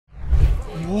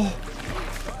Oh,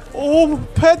 oh,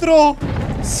 Pedro!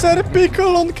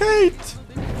 Serpico on Kate!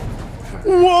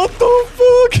 What the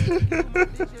fuck?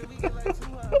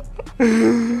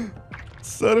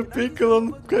 Serpico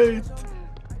on Kate.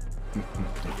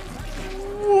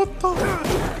 What the?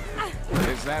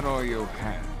 Is that all you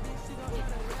have?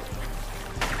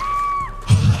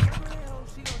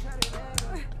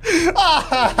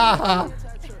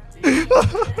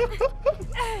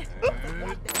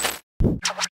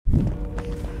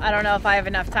 I don't know if I have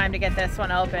enough time to get this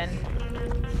one open.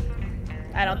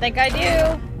 I don't think I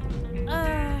do.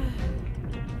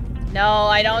 No,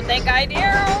 I don't think I do.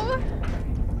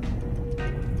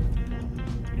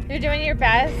 You're doing your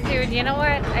best, dude. You know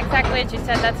what? Exactly what you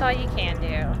said. That's all you can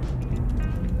do.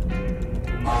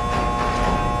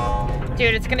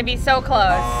 Dude, it's gonna be so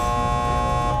close.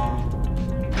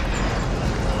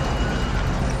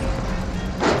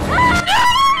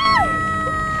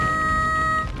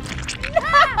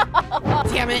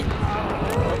 Damn it.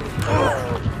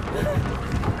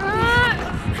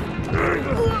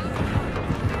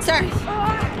 Sir.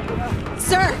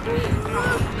 Sir.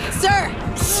 Sir.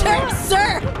 Sir.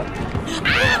 Sir.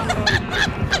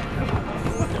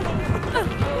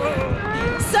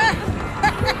 Sir.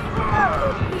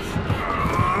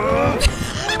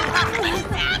 What is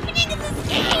happening in this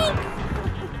game?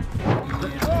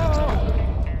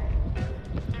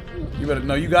 You better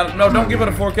no. You got it. No, don't give her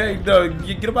the 4K. No,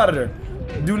 get up out of there.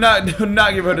 Do not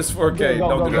give her this 4K.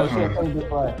 Don't do that.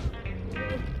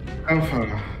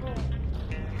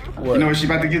 What? You know what she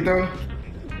about to get though?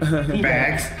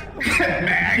 Bags.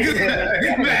 Bags.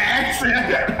 Bags.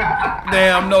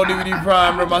 Damn, no DVD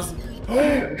Prime.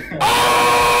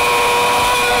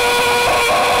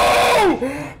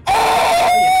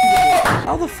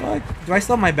 How the fuck? Do I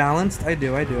still have my balanced? I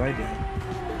do.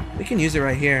 We can use it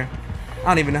right here. I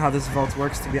don't even know how this vault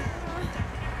works to be.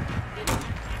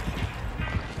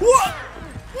 What?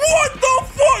 What the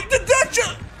fuck? Did that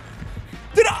just?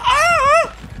 Did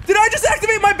I just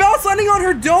activate my balance landing on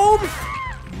her dome?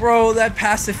 Bro, that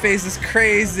passive phase is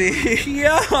crazy.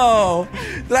 Yo,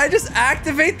 did I just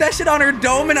activate that shit on her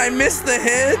dome and I missed the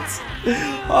hit?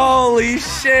 Holy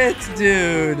shit,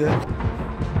 dude.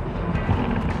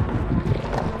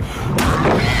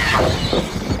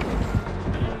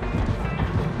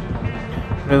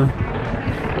 Really?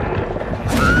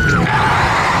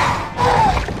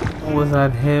 What was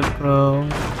that hit, bro?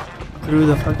 Through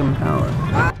the fucking power.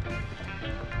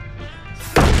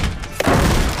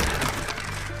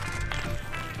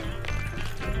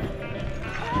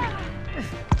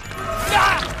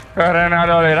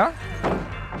 Granadolera.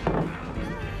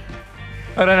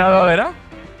 Granadolera.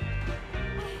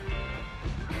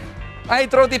 Hai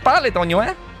trotti palle, Tonio,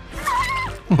 eh?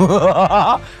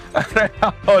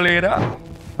 Granadolera.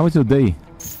 How was your day?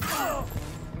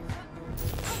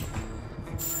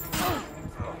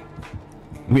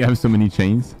 We have so many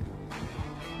chains.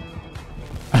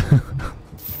 I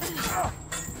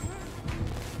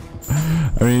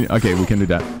mean, okay, we can do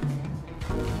that.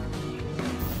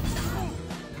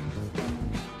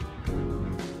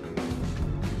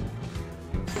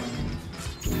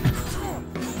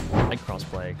 Like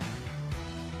crossplay.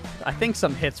 I think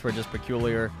some hits were just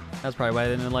peculiar. That's probably why I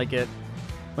didn't like it.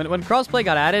 When crossplay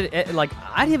got added, like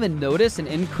I didn't even notice an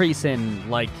increase in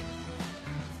like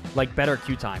better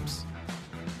queue times.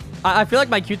 I feel like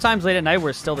my queue times late at night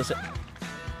were still the same.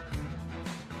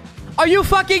 Are you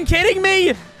fucking kidding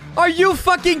me? Are you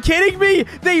fucking kidding me?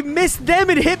 They missed them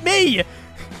and hit me.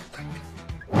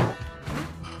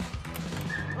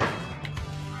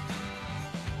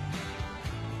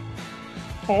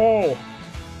 Oh.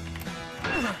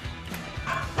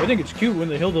 I think it's cute when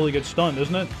the hillbilly gets stunned,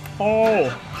 isn't it?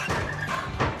 Oh.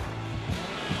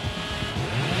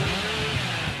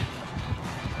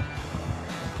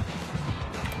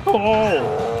 Oh.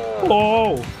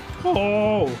 Oh.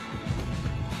 Oh.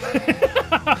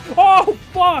 Oh,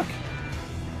 fuck.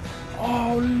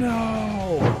 Oh,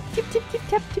 no. Tip, tip, tip,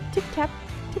 tap, tip, tip, tap.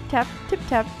 Tip, tap, tip,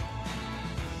 tap.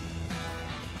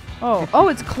 Oh. Oh,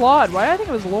 it's Claude. Why did I think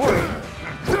it was Lord?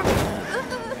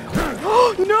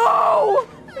 No! No!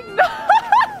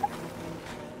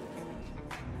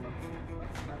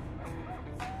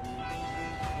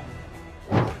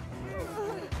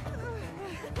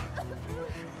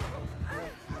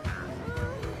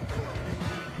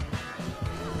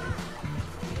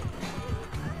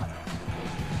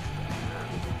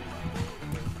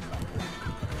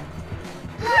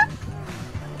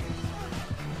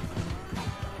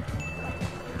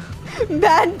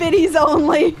 Bad biddies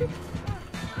only.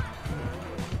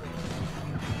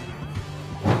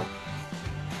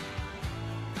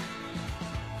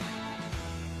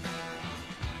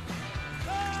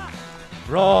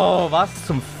 Bro, was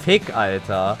zum Fick,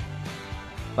 Alter?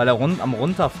 Weil er am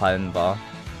runterfallen war.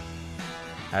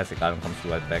 Ja, ist egal, dann kommst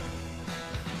du halt weg.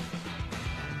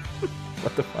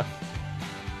 What the fuck?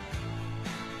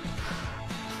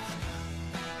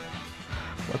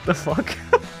 What the fuck?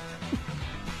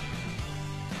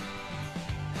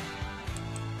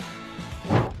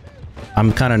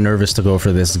 I'm kind of nervous to go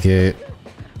for this gate.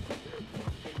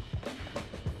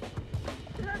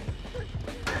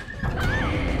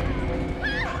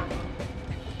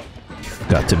 You've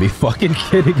got to be fucking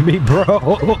kidding me,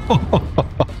 bro.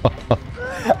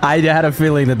 I had a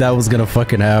feeling that that was gonna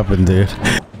fucking happen, dude.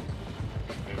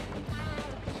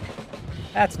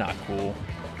 That's not cool.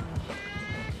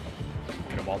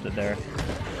 Could have vaulted there.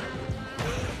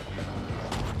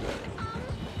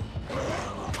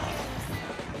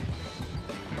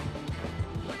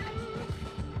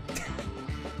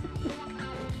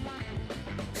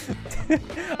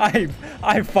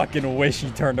 I fucking wish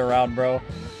he turned around, bro.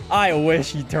 I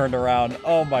wish he turned around.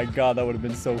 Oh my god, that would have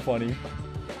been so funny.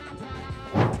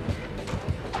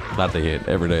 Not the hit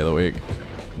every day of the week.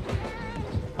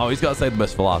 Oh, he's got to save the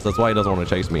best for last. That's why he doesn't want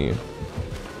to chase me.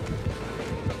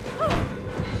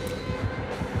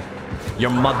 Your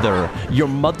mother. Your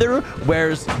mother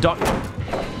wears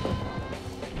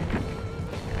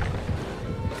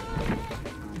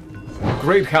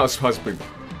Great house husband.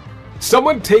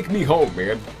 Someone take me home,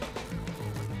 man.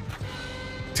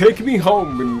 Take me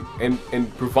home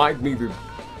and provide me the...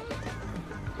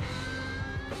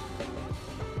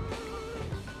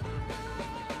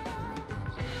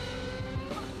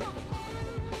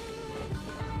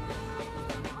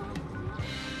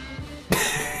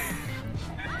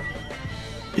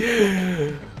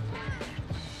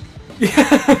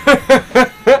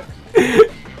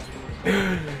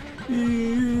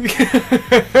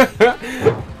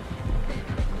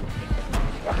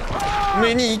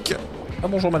 Mais Nick. Ah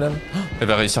bonjour madame. Elle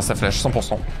va réussir sa flèche,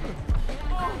 100%. En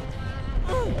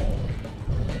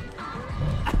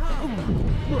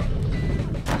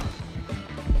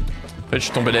fait, je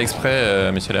suis tombé là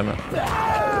exprès, messieurs dames.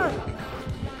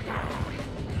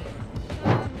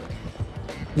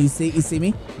 You see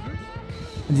me?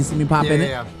 Did you see me pop in it?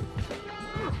 Yeah.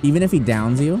 Even if he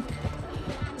downs you?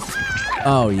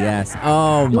 Oh yes.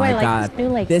 Oh my god.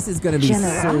 This is gonna be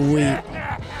sweet.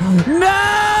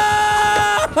 No!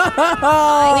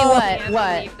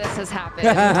 What? This has happened.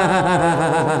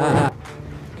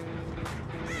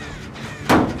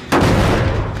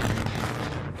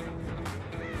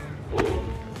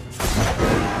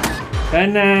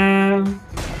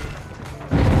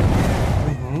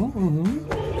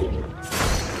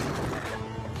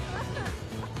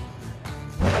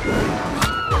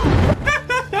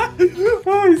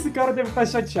 Esse cara deve estar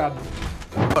chateado.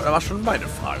 Das war schon meine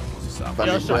Frage, muss ich sagen. Weil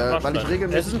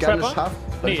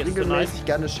ich regelmäßig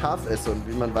gerne scharf esse und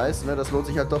wie man weiß, ne, das lohnt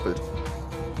sich halt doppelt.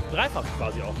 Dreifach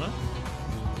quasi auch, ne?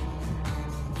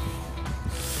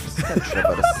 Das ist kein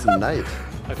Trapper, das ist ein Knight.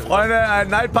 Freunde, ein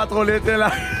Knight patrouilliert hier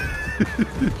lang.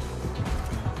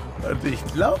 Und ich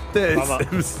glaubte es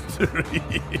im Stream.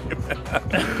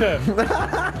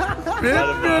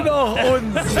 Bin mir noch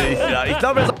unsicher. Ich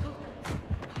glaube, es...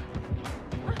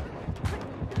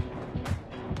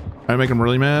 I make him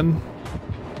really mad.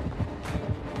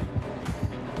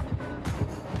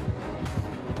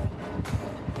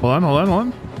 Hold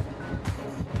on.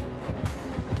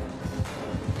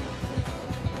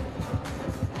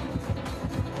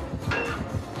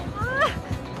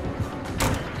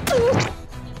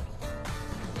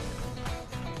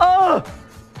 Oh!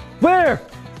 Where?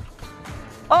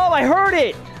 Oh, I heard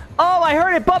it! Oh, I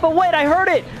heard it! Bubba, wait, I heard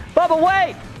it! Bubba,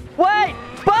 wait! Wait!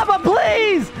 Bubba,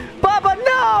 please! Bubba,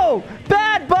 no!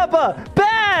 Bad, Bubba!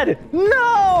 Bad!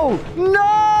 No!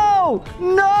 No!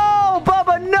 No!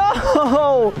 Bubba,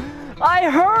 no! I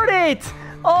heard it!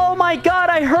 Oh my god,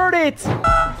 I heard it!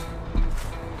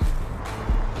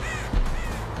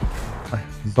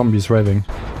 Zombies raving.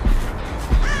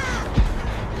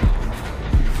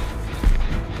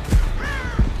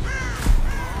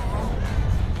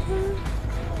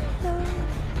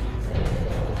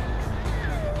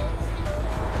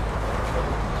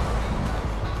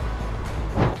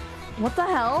 What the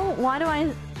hell? Why do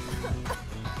I...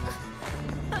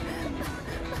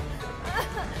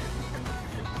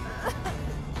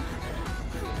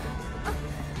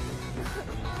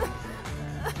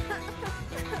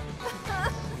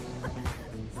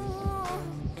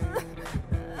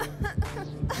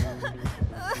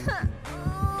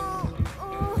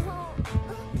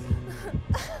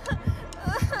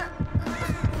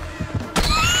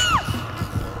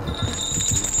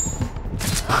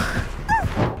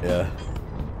 Yeah.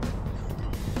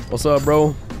 What's up,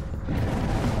 bro?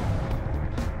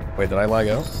 Wait, did I lag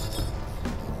out?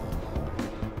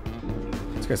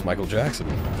 This guy's Michael Jackson.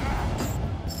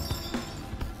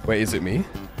 Wait, is it me?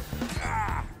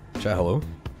 Chat, hello?